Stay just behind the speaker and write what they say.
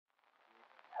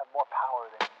power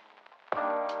than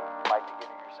you might be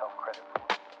giving yourself credit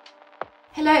for.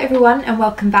 Hello everyone and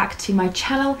welcome back to my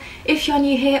channel. If you're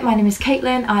new here, my name is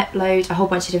Caitlin. I upload a whole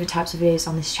bunch of different types of videos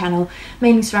on this channel,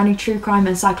 mainly surrounding true crime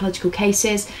and psychological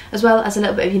cases, as well as a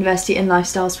little bit of university and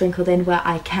lifestyle sprinkled in where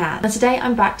I can. And today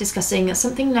I'm back discussing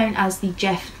something known as the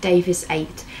Jeff Davis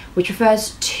 8, which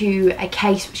refers to a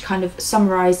case which kind of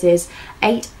summarises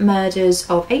 8 murders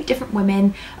of 8 different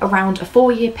women around a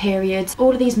 4-year period.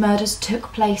 All of these murders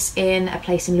took place in a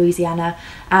place in Louisiana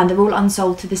and they're all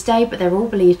unsolved to this day, but they're all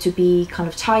believed to be kind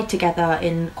of tied together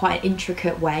in quite an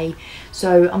intricate way.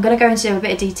 So I'm going to go into a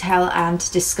bit of detail and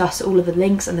discuss all of the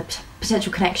links and the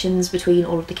potential connections between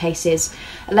all of the cases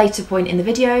at a later point in the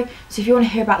video. So if you want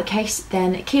to hear about the case,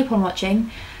 then keep on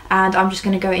watching. And I'm just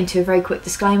going to go into a very quick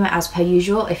disclaimer as per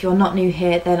usual. If you're not new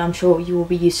here, then I'm sure you will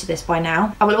be used to this by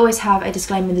now. I will always have a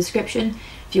disclaimer in the description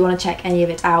if you want to check any of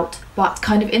it out. But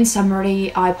kind of in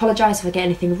summary, I apologise if I get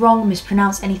anything wrong,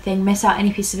 mispronounce anything, miss out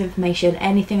any piece of information,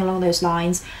 anything along those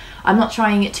lines. I'm not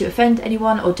trying to offend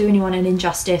anyone or do anyone an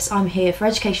injustice. I'm here for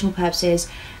educational purposes,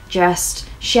 just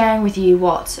sharing with you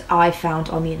what I found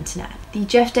on the internet. The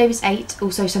Jeff Davis 8,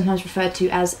 also sometimes referred to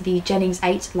as the Jennings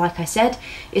 8, like I said,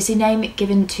 is the name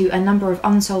given to a number of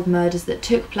unsolved murders that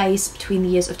took place between the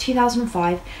years of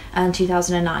 2005 and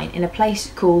 2009 in a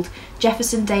place called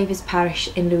Jefferson Davis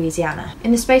Parish in Louisiana.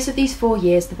 In the space of these 4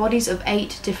 years, the bodies of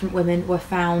 8 different women were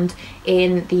found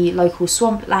in the local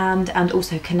swampland and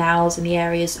also canals in the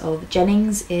areas of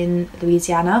Jennings in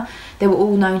Louisiana. They were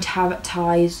all known to have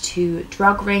ties to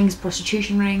drug rings,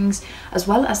 prostitution rings, as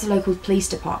well as the local police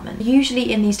department.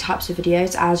 Usually in these types of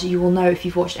videos, as you will know if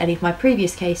you've watched any of my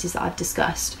previous cases that I've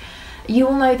discussed, you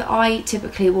will know that I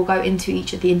typically will go into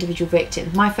each of the individual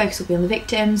victims. My focus will be on the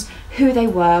victims, who they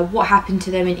were, what happened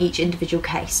to them in each individual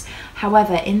case.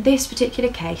 However, in this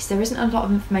particular case, there isn't a lot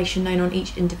of information known on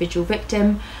each individual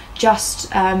victim,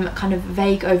 just kind of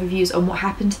vague overviews on what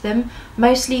happened to them,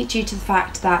 mostly due to the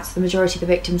fact that the majority of the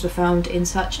victims were found in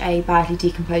such a badly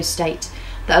decomposed state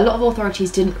that a lot of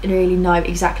authorities didn't really know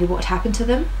exactly what had happened to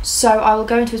them. So I will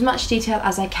go into as much detail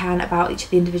as I can about each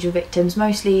of the individual victims.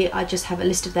 Mostly I just have a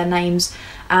list of their names,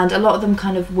 and a lot of them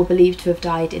kind of were believed to have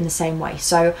died in the same way.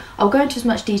 So I'll go into as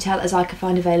much detail as I can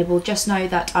find available. Just know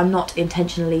that I'm not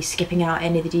intentionally skipping out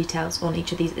any of the details on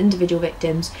each of these individual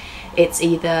victims. It's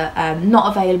either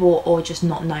not available or just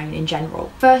not known in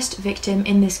general. First victim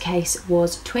in this case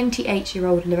was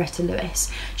 28-year-old Loretta Lewis.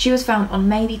 She was found on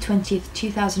May the 20th,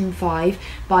 2005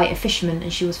 by a fisherman,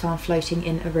 and she was found floating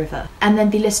in a river. And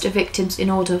then the list of victims in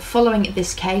order following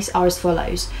this case are as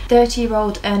follows: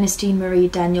 30-year-old Ernestine Marie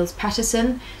Daniels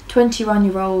Patterson,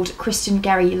 21-year-old Kristen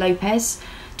Gary Lopez,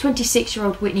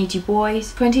 26-year-old Whitney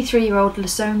DuBois, 23-year-old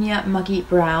Lasonia Muggy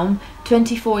Brown,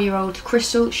 24-year-old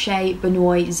Crystal Shea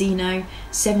Benoit Zeno,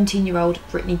 17-year-old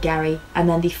Brittany Gary, and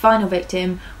then the final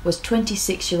victim was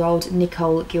 26-year-old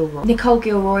Nicole Gilroy. Nicole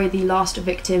Gilroy, the last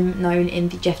victim known in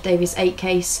the Jeff Davis 8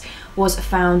 case, was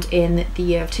found in the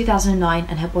year of 2009,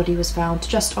 and her body was found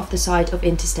just off the side of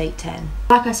Interstate 10.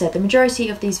 Like I said, the majority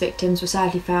of these victims were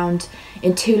sadly found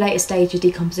in too late a stage of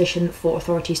decomposition for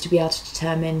authorities to be able to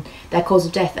determine their cause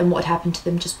of death and what had happened to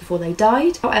them just before they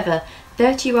died. However,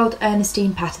 30-year-old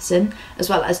Ernestine Patterson as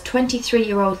well as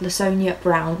 23-year-old Lasonia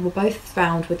Brown were both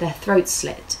found with their throats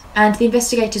slit. And the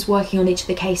investigators working on each of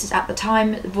the cases at the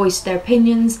time voiced their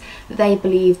opinions that they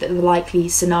believed that the likely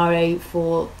scenario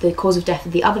for the cause of death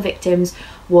of the other victims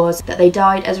was that they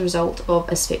died as a result of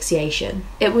asphyxiation.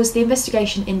 It was the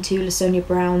investigation into Lasonia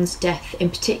Brown's death in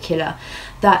particular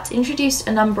that introduced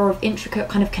a number of intricate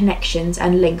kind of connections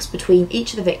and links between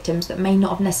each of the victims that may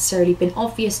not have necessarily been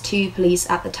obvious to police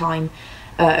at the time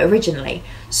originally.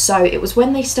 So it was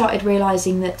when they started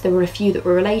realising that there were a few that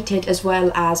were related, as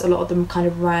well as a lot of them kind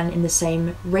of ran in the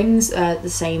same rings, the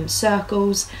same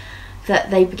circles,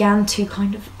 that they began to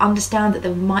kind of understand that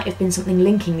there might have been something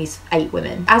linking these 8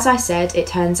 women. As I said, it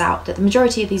turns out that the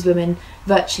majority of these women,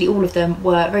 virtually all of them,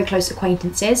 were very close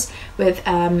acquaintances with,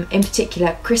 in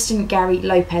particular, Kristen Gary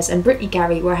Lopez and Brittany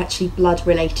Gary were actually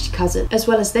blood-related cousins. As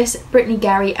well as this, Brittany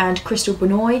Gary and Crystal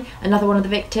Benoit, another one of the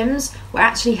victims, were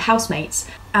actually housemates.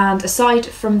 And aside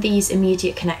from these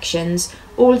immediate connections,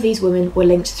 all of these women were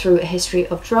linked through a history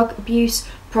of drug abuse,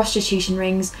 prostitution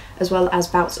rings, as well as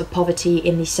bouts of poverty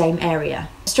in the same area.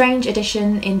 A strange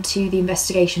addition into the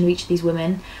investigation of each of these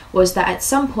women was that at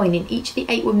some point in each of the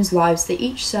 8 women's lives, they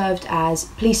each served as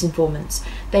police informants.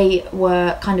 They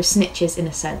were kind of snitches in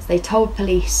a sense. They told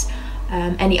police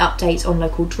any updates on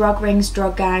local drug rings,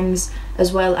 drug gangs,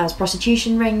 as well as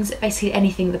prostitution rings, basically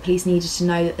anything the police needed to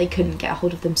know that they couldn't get a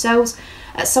hold of themselves.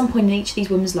 At some point in each of these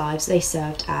women's lives, they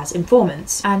served as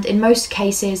informants. And in most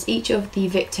cases, each of the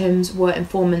victims were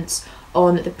informants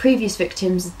on the previous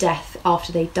victim's death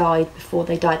after they died, before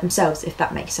they died themselves, if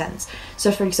that makes sense.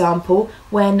 So for example,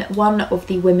 when one of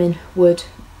the women would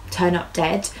turn up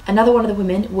dead, another one of the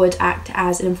women would act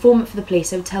as an informant for the police.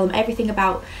 They would tell them everything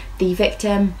about the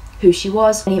victim, who she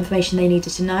was, any information they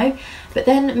needed to know. But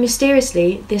then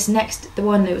mysteriously, the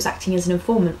one that was acting as an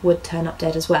informant would turn up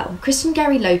dead as well. Kristen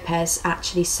Gary Lopez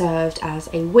actually served as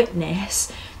a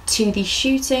witness to the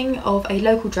shooting of a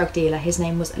local drug dealer. His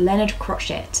name was Leonard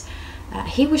Crotchet.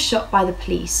 He was shot by the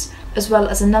police, as well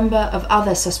as a number of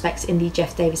other suspects in the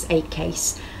Jeff Davis 8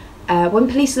 case. When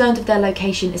police learned of their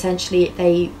location, essentially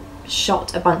they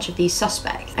shot a bunch of these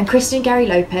suspects, and Kristen Gary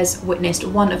Lopez witnessed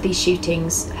one of these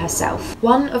shootings herself.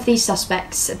 One of these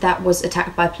suspects that was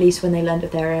attacked by police when they learned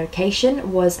of their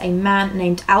location was a man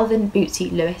named Alvin Bootsy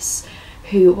Lewis,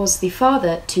 who was the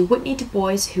father to Whitney Du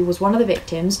Bois, who was one of the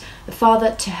victims, the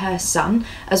father to her son,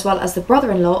 as well as the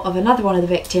brother-in-law of another one of the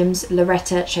victims,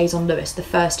 Loretta Chazon Lewis, the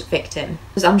first victim.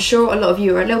 Because I'm sure a lot of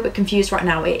you are a little bit confused right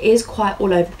now. It is quite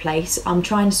all over the place. I'm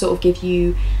trying to sort of give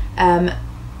you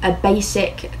a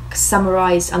basic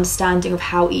summarised understanding of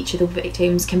how each of the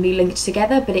victims can be linked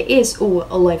together, but it is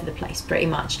all over the place pretty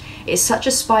much. It's such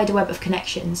a spider web of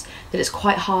connections that it's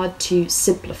quite hard to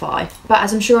simplify. But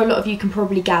as I'm sure a lot of you can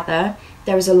probably gather,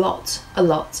 there is a lot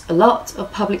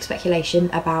of public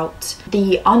speculation about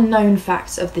the unknown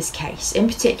facts of this case. In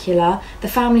particular, the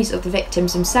families of the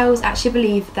victims themselves actually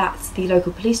believe that the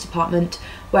local police department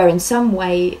were in some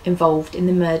way involved in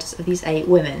the murders of these 8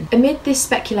 women. Amid this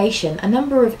speculation, a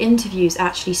number of interviews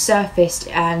actually surfaced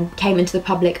and came into the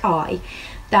public eye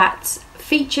that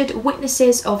featured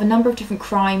witnesses of a number of different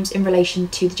crimes in relation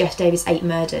to the Jeff Davis 8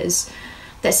 murders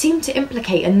that seemed to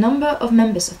implicate a number of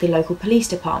members of the local police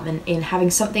department in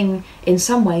having something in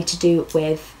some way to do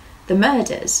with the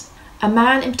murders. A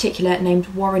man in particular named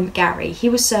Warren Gary, he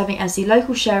was serving as the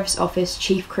local sheriff's office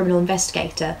chief criminal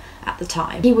investigator at the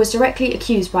time. He was directly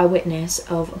accused by a witness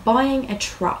of buying a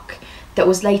truck that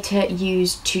was later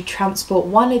used to transport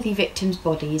one of the victims'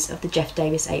 bodies of the Jeff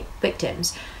Davis 8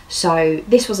 victims. So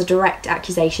this was a direct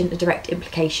accusation, a direct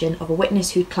implication of a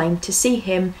witness who claimed to see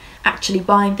him actually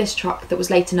buying this truck that was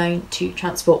later known to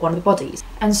transport one of the bodies.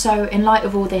 And so in light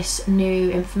of all this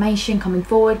new information coming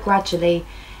forward, gradually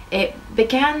it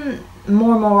began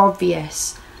more and more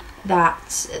obvious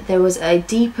that there was a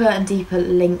deeper and deeper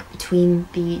link between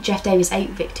the Jeff Davis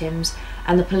 8 victims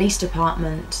and the police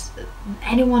department.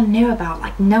 No one knew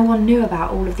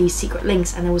about all of these secret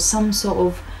links, and there was some sort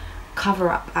of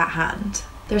cover-up at hand.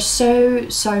 There's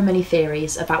so many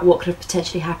theories about what could have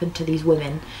potentially happened to these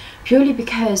women, purely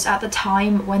because at the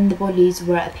time when the bodies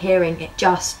were appearing, it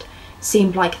just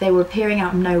seemed like they were appearing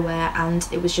out of nowhere, and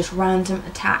it was just random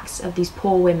attacks of these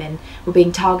poor women were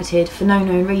being targeted for no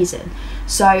known reason.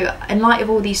 So in light of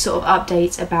all these sort of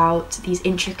updates about these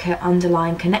intricate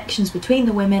underlying connections between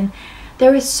the women,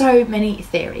 there are so many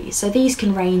theories. So these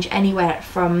can range anywhere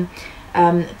from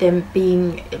them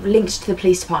being linked to the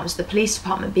police department, so the police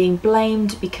department being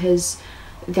blamed because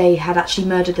they had actually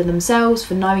murdered them themselves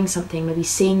for knowing something, maybe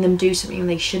seeing them do something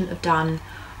they shouldn't have done,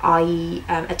 i.e.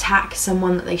 attack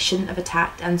someone that they shouldn't have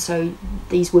attacked, and so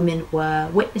these women were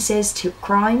witnesses to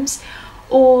crimes,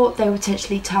 or they were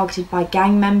potentially targeted by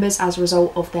gang members as a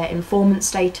result of their informant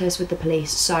status with the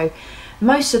police. So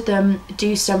most of them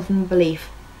do stem from the belief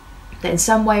that in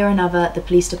some way or another the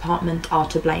police department are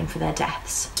to blame for their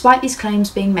deaths. Despite these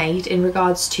claims being made in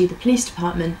regards to the police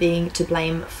department being to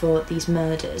blame for these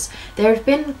murders, there have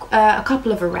been a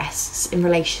couple of arrests in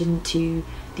relation to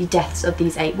the deaths of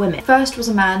these 8 women. First was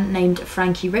a man named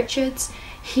Frankie Richards.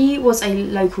 He was a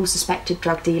local suspected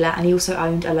drug dealer, and he also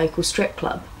owned a local strip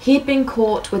club. He had been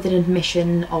caught with an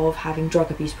admission of having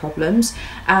drug abuse problems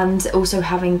and also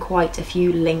having quite a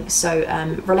few links, so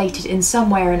related in some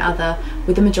way or another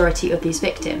with the majority of these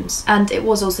victims. And it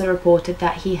was also reported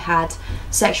that he had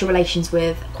sexual relations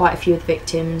with quite a few of the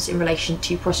victims in relation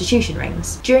to prostitution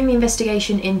rings. During the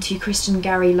investigation into Kristen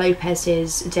Gary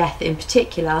Lopez's death in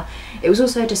particular, it was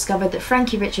also discovered that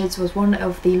Frankie Richards was one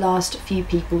of the last few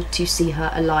people to see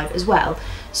her alive as well.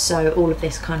 So all of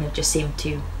this kind of just seemed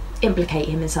to implicate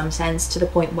him in some sense, to the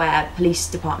point where the police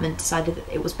department decided that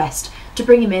it was best to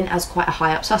bring him in as quite a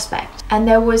high up suspect. And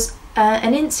there was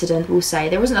an incident, we'll say,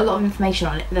 there wasn't a lot of information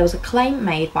on it, there was a claim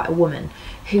made by a woman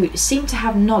who seemed to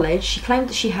have knowledge. She claimed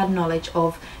that she had knowledge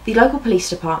of the local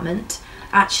police department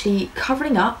actually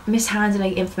covering up,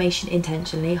 mishandling information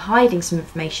intentionally, hiding some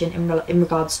information in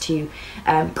regards to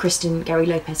Kristen Gary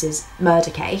Lopez's murder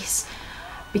case,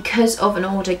 because of an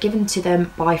order given to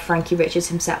them by Frankie Richards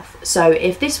himself. So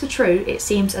if this were true, it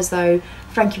seems as though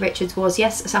Frankie Richards was,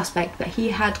 yes, a suspect, but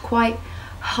he had quite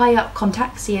high up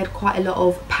contacts. He had quite a lot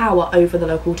of power over the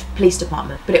local police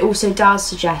department, but it also does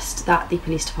suggest that the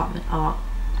police department are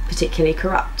particularly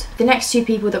corrupt. The next two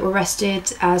people that were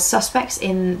arrested as suspects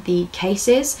in the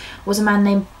cases was a man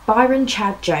named Byron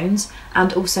Chad Jones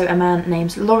and also a man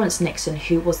named Lawrence Nixon,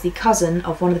 who was the cousin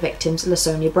of one of the victims,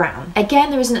 LaSonia Brown.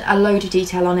 Again, there isn't a load of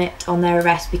detail on their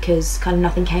arrest because kind of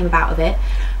nothing came about of it,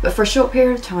 but for a short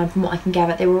period of time, from what I can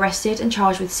gather, they were arrested and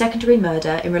charged with second-degree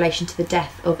murder in relation to the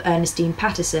death of Ernestine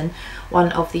Patterson,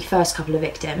 one of the first couple of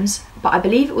victims. But I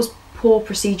believe it was poor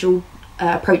procedural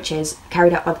approaches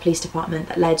carried out by the police department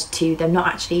that led to them not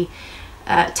actually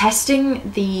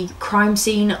testing the crime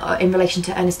scene in relation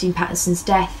to Ernestine Patterson's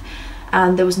death,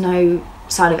 and there was no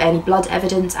sign of any blood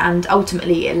evidence, and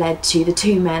ultimately it led to the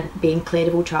two men being cleared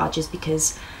of all charges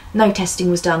because no testing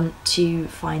was done to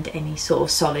find any sort of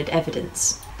solid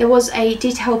evidence. There was a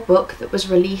detailed book that was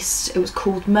released. It was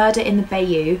called Murder in the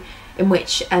Bayou, in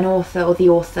which an author or the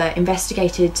author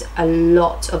investigated a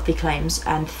lot of the claims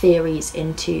and theories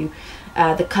into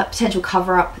the potential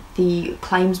cover-up, the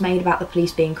claims made about the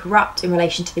police being corrupt in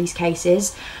relation to these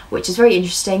cases, which is very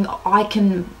interesting. I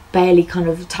can barely kind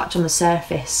of touch on the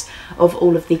surface of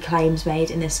all of the claims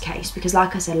made in this case because,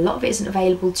 like I said, a lot of it isn't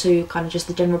available to kind of just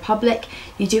the general public.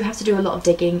 You do have to do a lot of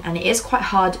digging, and it is quite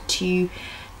hard to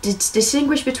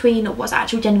distinguish between what's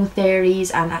actual genuine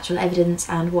theories and actual evidence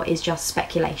and what is just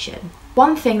speculation.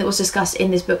 One thing that was discussed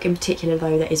in this book in particular,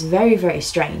 though, that is very, very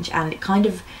strange, and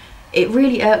it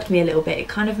really irked me a little bit. It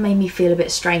kind of made me feel a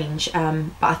bit strange,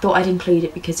 but I thought I'd include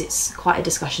it because it's quite a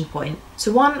discussion point.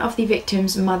 So one of the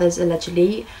victim's mothers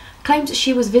allegedly claims that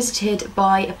she was visited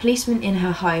by a policeman in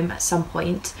her home at some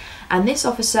point, and this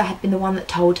officer had been the one that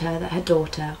told her that her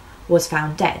daughter was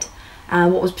found dead.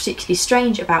 And what was particularly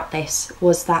strange about this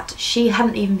was that she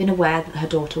hadn't even been aware that her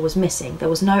daughter was missing. There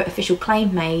was no official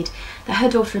claim made that her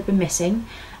daughter had been missing,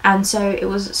 and so it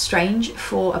was strange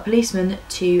for a policeman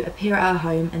to appear at her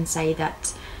home and say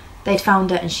that they'd found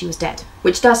her and she was dead,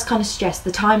 which does kind of suggest the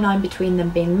timeline between them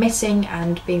being missing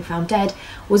and being found dead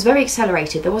was very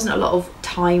accelerated. There wasn't a lot of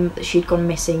time that she'd gone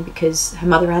missing because her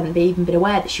mother hadn't even been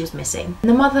aware that she was missing.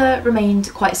 And the mother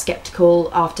remained quite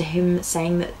sceptical after him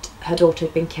saying that her daughter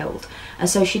had been killed, and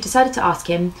so she decided to ask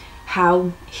him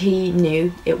how he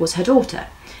knew it was her daughter,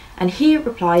 and he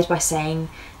replied by saying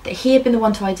that he had been the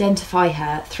one to identify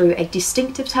her through a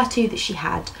distinctive tattoo that she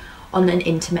had on an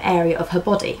intimate area of her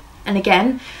body. And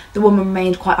again, the woman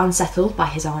remained quite unsettled by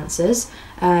his answers.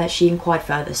 She inquired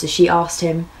further, so she asked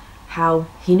him how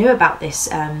he knew about this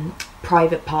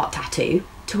private part tattoo,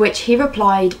 to which he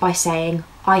replied by saying,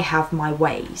 "I have my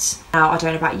ways." Now, I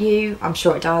don't know about you, I'm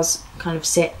sure it does kind of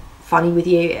sit funny with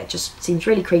you. It just seems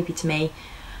really creepy to me.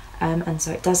 And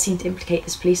so it does seem to implicate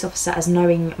this police officer as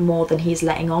knowing more than he's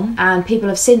letting on. And people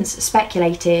have since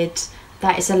speculated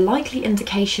that it's a likely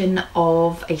indication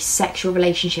of a sexual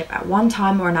relationship at one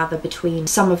time or another between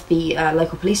some of the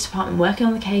local police department working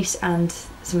on the case and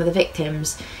some of the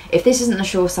victims. If this isn't a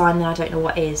sure sign, then I don't know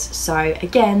what is. So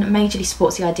again, majorly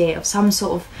supports the idea of some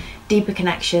sort of deeper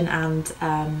connection and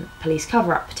police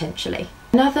cover-up potentially.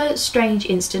 Another strange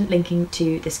incident linking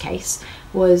to this case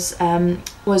was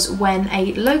when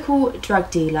a local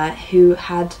drug dealer who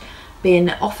had been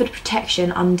offered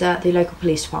protection under the local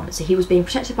police department, so he was being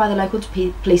protected by the local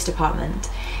police department,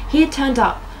 he had turned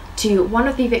up to one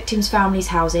of the victim's family's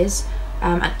houses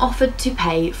and offered to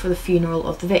pay for the funeral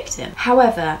of the victim.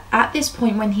 However, at this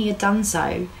point when he had done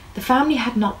so, the family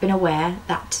had not been aware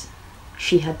that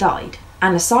she had died.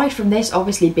 And aside from this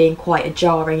obviously being quite a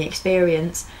jarring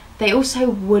experience, they also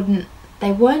weren't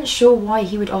sure why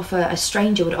a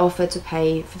stranger would offer to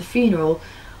pay for the funeral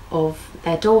of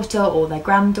their daughter or their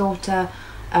granddaughter,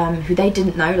 who they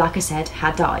didn't know, like I said,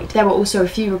 had died. There were also a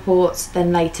few reports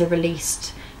then later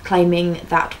released claiming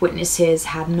that witnesses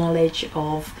had knowledge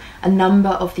of a number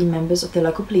of the members of the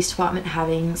local police department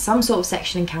having some sort of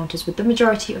sexual encounters with the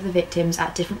majority of the victims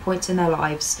at different points in their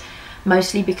lives,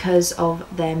 mostly because of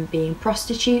them being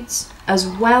prostitutes, as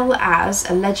well as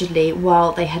allegedly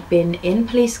while they had been in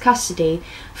police custody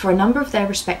for a number of their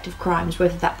respective crimes,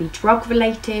 whether that be drug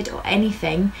related or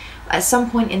anything. At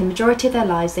some point in the majority of their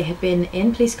lives they had been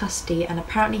in police custody and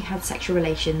apparently had sexual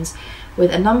relations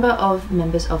with a number of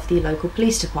members of the local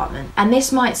police department. And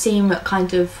this might seem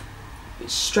kind of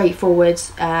straightforward,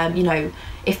 you know,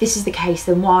 if this is the case,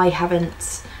 then why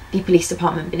haven't the police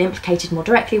department been implicated more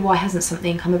directly? Why hasn't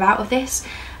something come about of this?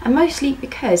 And mostly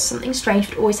because something strange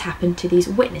would always happen to these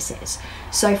witnesses.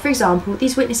 So for example,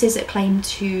 these witnesses that claim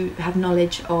to have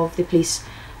knowledge of the police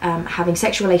having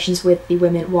sexual relations with the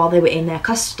women while they were in their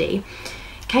custody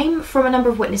came from a number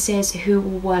of witnesses who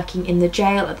were working in the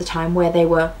jail at the time where they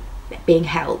were being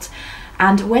held.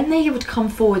 And when they would come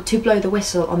forward to blow the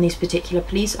whistle on these particular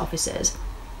police officers,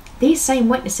 these same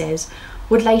witnesses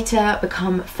would later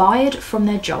become fired from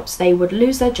their jobs. They would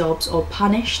lose their jobs or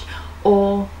punished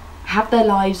or have their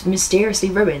lives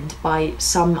mysteriously ruined by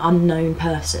some unknown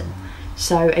person.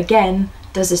 So again,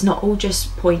 does this not all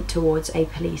just point towards a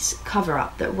police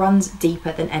cover-up that runs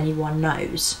deeper than anyone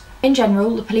knows? In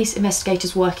general, the police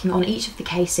investigators working on each of the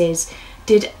cases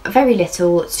did very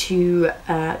little to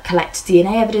collect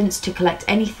DNA evidence, to collect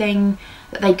anything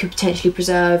that they could potentially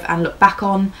preserve and look back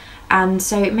on, and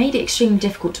so it made it extremely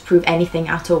difficult to prove anything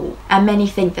at all. And many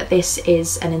think that this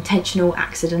is an intentional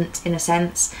accident in a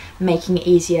sense, making it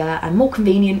easier and more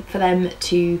convenient for them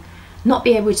to not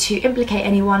be able to implicate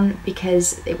anyone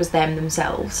because it was them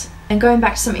themselves. And going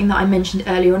back to something that I mentioned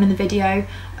earlier on in the video,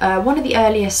 one of the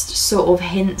earliest sort of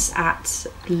hints at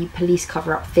the police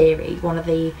cover-up theory, one of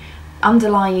the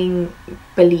underlying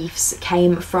beliefs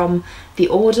came from the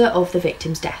order of the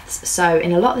victims' deaths. So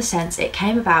in a lot of the sense, it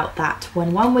came about that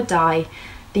when one would die,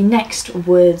 the next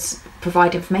would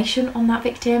provide information on that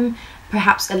victim,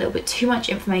 perhaps a little bit too much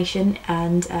information,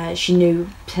 and she knew,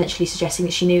 potentially suggesting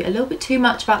that she knew a little bit too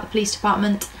much about the police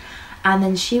department, and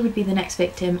then she would be the next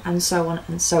victim, and so on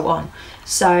and so on.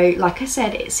 So like I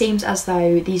said, it seems as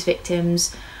though these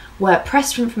victims were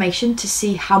pressed for information to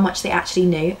see how much they actually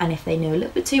knew, and if they knew a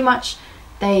little bit too much,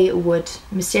 they would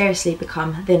mysteriously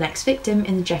become the next victim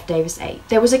in the Jeff Davis 8.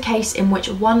 There was a case in which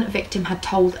one victim had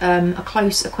told a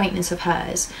close acquaintance of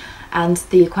hers, and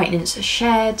the acquaintance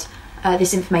shared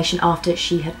this information after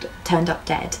she had turned up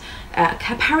dead.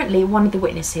 Apparently one of the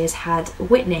witnesses had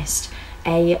witnessed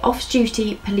a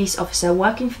off-duty police officer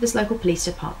working for this local police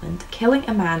department killing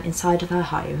a man inside of her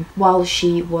home while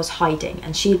she was hiding,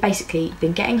 and she had basically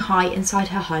been getting high inside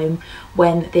her home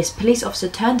when this police officer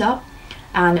turned up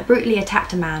and brutally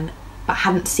attacked a man but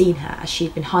hadn't seen her as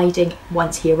she'd been hiding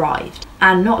once he arrived.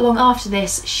 And not long after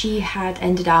this, she had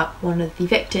ended up one of the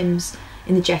victims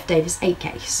in the Jeff Davis 8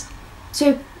 case.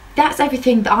 So that's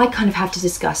everything that I kind of have to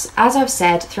discuss. As I've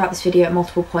said throughout this video at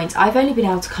multiple points, I've only been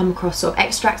able to come across sort of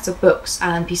extracts of books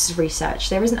and pieces of research.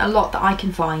 There isn't a lot that I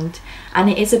can find, and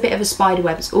it is a bit of a spider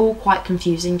web. It's all quite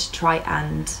confusing to try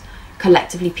and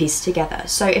collectively piece together.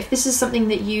 So if this is something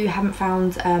that you haven't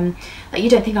found, that you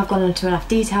don't think I've gone into enough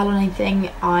detail on anything,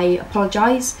 I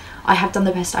apologise. I have done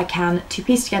the best I can to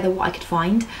piece together what I could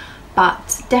find.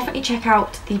 But definitely check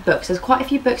out the books. There's quite a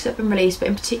few books that have been released, but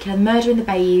in particular Murder in the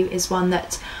Bayou is one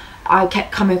that I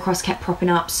kept coming across, kept propping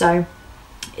up, so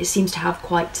it seems to have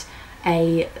quite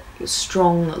a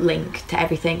strong link to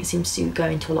everything. It seems to go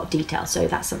into a lot of detail, so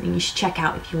that's something you should check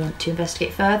out if you want to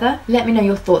investigate further. Let me know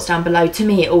your thoughts down below. To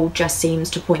me, it all just seems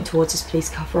to point towards this police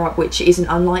cover-up, which isn't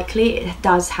unlikely. It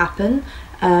does happen,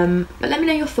 but let me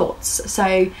know your thoughts.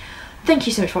 So thank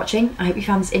you so much for watching. I hope you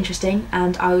found this interesting,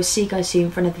 and I will see you guys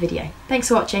soon for another video. Thanks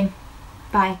for watching.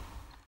 Bye.